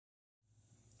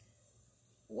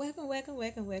Welcome back to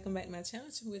my channel.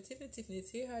 With Tiffany's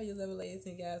here. How you lovely ladies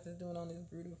and guys are doing on this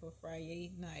beautiful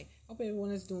Friday night? Hope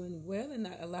everyone is doing well and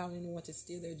not allowing anyone to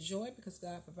steal their joy because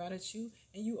God provided you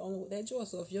and you own that joy.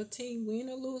 So if your team win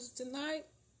or lose tonight,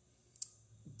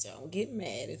 don't get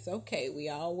mad. It's okay. We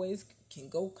always can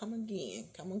come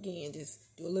again.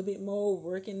 Just do a little bit more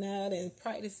working out and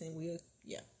practicing.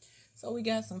 Yeah. So we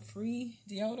got some free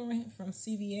deodorant from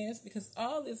CVS because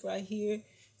all this right here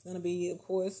is going to be, of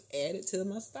course, added to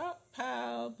my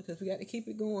stockpile because we got to keep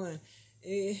it going.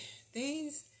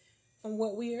 Things, from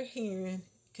what we are hearing,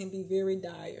 can be very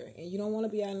dire, and you don't want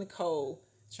to be out in the cold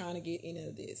trying to get any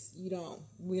of this. We don't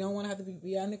want to have to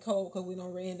be out in the cold because we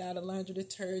don't ran out of laundry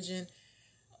detergent.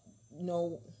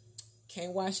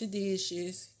 Can't wash your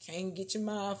dishes, can't get your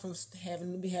mouth from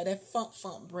having to have that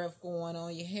funk breath going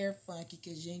on, your hair funky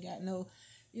because you ain't got no,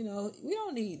 we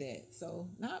don't need that. So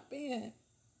not being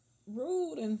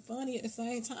rude and funny at the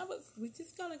same time, but we're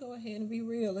just going to go ahead and be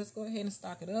real. Let's go ahead and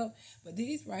stock it up. But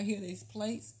these right here, these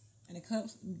plates and the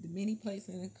cups, the mini plates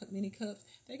and the mini cups,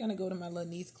 they're going to go to my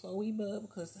little niece, Chloe Bub,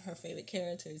 because her favorite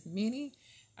character is Minnie.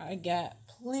 I got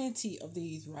plenty of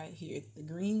these right here. The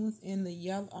green ones and the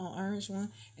yellow, orange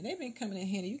one. And they've been coming in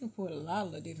handy. You can put a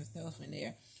lot of different stuff in there.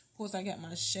 Of course, I got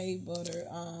my shea butter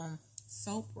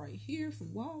soap right here from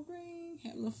Walgreens.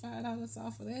 Had a little $5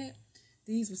 off of that.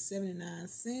 These were 79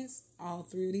 cents. All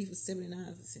three of these were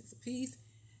 79 cents a piece.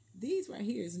 These right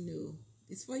here is new.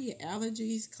 It's for your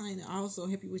allergies, kind of also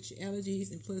help you with your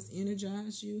allergies and plus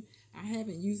energize you. I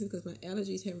haven't used it because my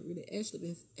allergies haven't really actually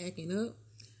been acting up.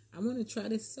 I want to try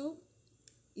this soap,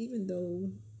 even though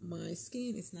my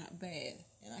skin is not bad.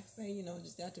 And like I say,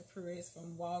 just got the Perez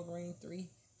from Walgreens 3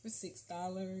 for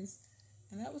 $6.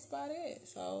 And that was about it.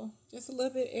 So just a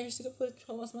little bit extra to put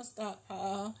towards my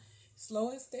stockpile.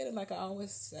 Slow and steady, like I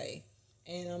always say.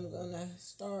 And I'm going to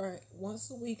start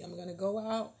once a week. I'm going to go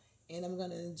out and I'm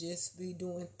going to just be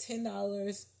doing $10.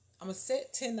 I'm going to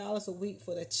set $10 a week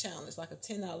for the challenge, like a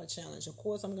 $10 challenge. Of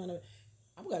course, I'm going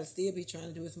to still be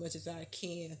trying to do as much as I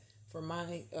can for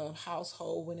my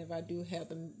household whenever I do have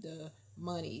the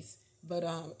monies. But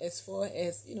as far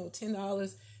as,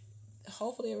 $10,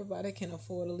 hopefully everybody can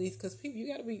afford at least, because people, you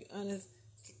got to be honest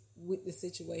with the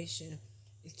situation.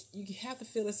 You have to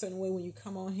feel a certain way when you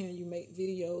come on here and you make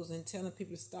videos and telling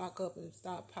people to stock up and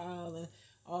stockpile and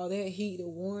all that, heed the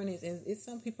warnings. And it's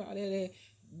some people out there that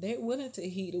they're willing to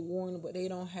heed the warning, but they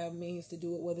don't have means to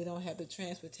do it, whether they don't have the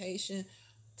transportation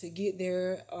to get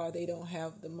there or they don't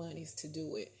have the monies to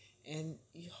do it. And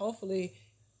hopefully,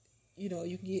 you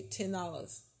can get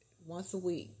 $10 once a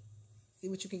week. See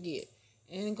what you can get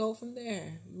and go from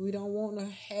there. We don't want to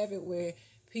have it where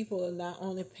people are not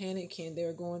only panicking,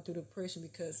 they're going through depression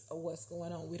because of what's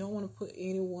going on. We don't want to put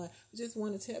anyone, we just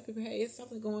want to tell people, hey, it's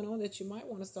something going on that you might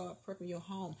want to start prepping your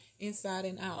home inside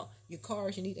and out. Your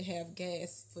cars, you need to have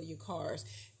gas for your cars.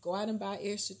 Go out and buy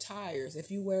extra tires.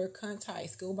 If you wear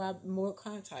contacts, go buy more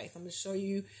contacts. I'm going to show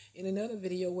you in another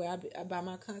video where I buy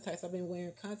my contacts. I've been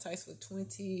wearing contacts for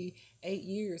 28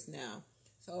 years now.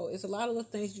 So it's a lot of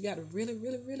little things you got to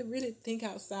really think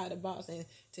outside the box, and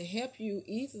to help you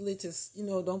easily to,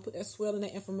 don't put that swelling,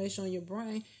 that information on your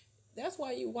brain. That's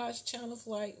why you watch channels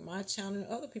like my channel and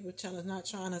other people's channels, not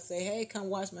trying to say, hey, come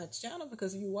watch my channel,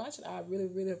 because if you watch it, I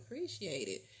really appreciate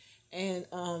it.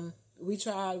 And we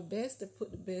try our best to put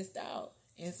the best out.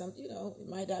 And some, it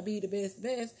might not be the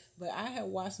best, but I have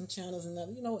watched some channels and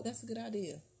that's a good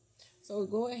idea. So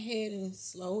go ahead and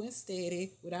slow and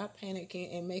steady without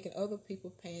panicking and making other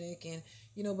people panic. And,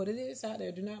 but it is out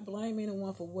there. Do not blame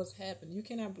anyone for what's happened. You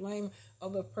cannot blame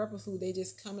other purpose who they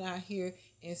just coming out here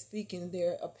and speaking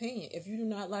their opinion. If you do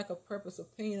not like a purpose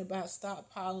opinion about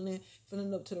stockpiling and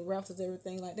filling up to the rafters,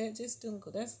 everything like that, just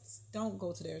don't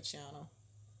go to their channel.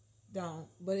 Don't.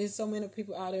 But it's so many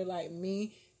people out there like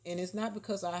me, and it's not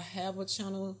because I have a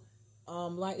channel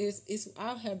like this.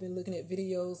 I have been looking at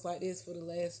videos like this for the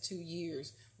last 2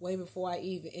 years, way before I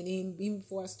even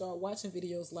before I start watching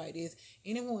videos like this.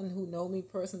 Anyone who know me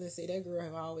personally say that girl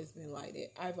have always been like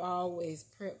that. I've always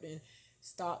prepped and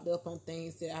stocked up on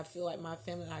things that I feel like my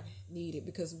family and I needed,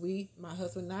 because my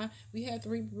husband and I, we had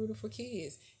 3 beautiful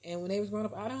kids, and when they was growing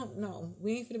up, I don't know,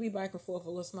 we ain't finna be back and forth for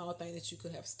a little small thing that you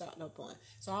could have stocked up on.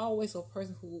 So I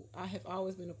have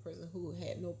always been a person who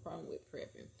had no problem with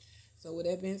prepping. So with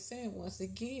that being said, once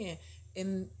again,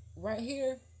 and right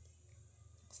here,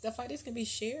 stuff like this can be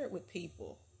shared with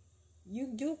people.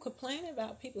 You complain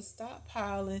about people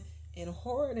stockpiling and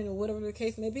hoarding or whatever the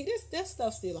case may be. That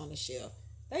stuff's still on the shelf.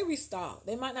 They restock.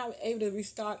 They might not be able to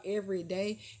restock every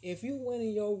day. If you went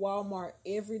in your Walmart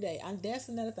every day, and that's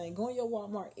another thing, go in your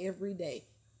Walmart every day.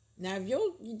 Now,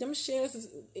 if them shelves is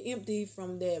empty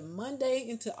from that Monday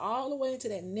into all the way into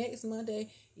that next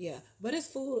Monday, yeah. But it's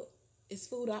food. It's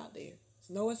food out there. It's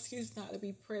no excuse not to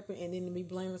be prepping and then to be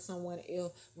blaming someone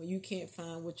else when you can't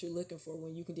find what you're looking for.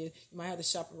 When you might have to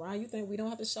shop around. You think we don't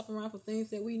have to shop around for things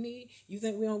that we need? You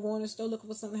think we don't go in the store looking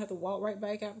for something, have to walk right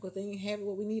back out because they didn't have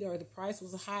what we need, or the price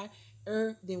was higher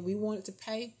than we wanted to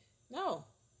pay? No,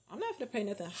 I'm not going to pay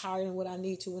nothing higher than what I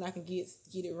need to when I can get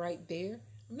it right there.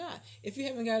 I'm not. If you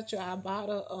haven't got your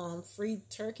Ibotta free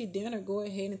turkey dinner, go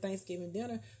ahead, and Thanksgiving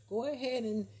dinner, go ahead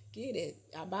and get it.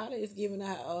 Ibotta is giving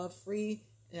out free,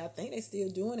 and I think they still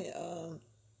doing it.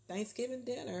 Thanksgiving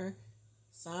dinner,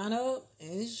 sign up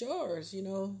and it's yours.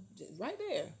 Right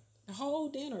there, the whole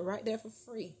dinner right there for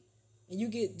free, and you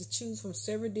get to choose from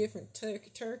several different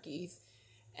turkeys.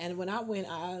 And when I went,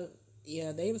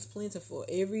 they was plentiful.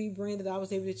 Every brand that I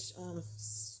was able to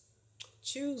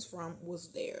choose from was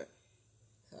there.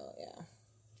 So, yeah.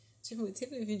 Tiffany with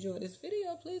Tiffany, if you enjoyed this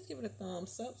video, please give it a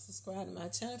thumbs up. Subscribe to my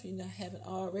channel if you haven't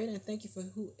already. And thank you for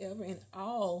whoever and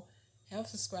all have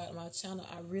subscribed to my channel.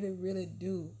 I really, really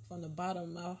do, from the bottom of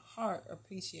my heart,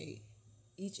 appreciate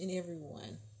each and every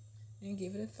one. And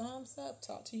give it a thumbs up.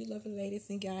 Talk to you lovely ladies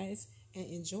and guys. And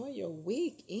enjoy your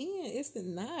weekend. It's the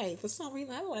night. For some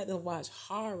reason, I like to watch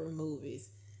horror movies.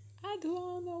 I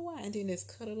don't know why. And then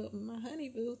just cuddle up with my honey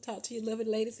boo. Talk to you lovely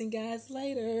ladies and guys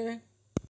later.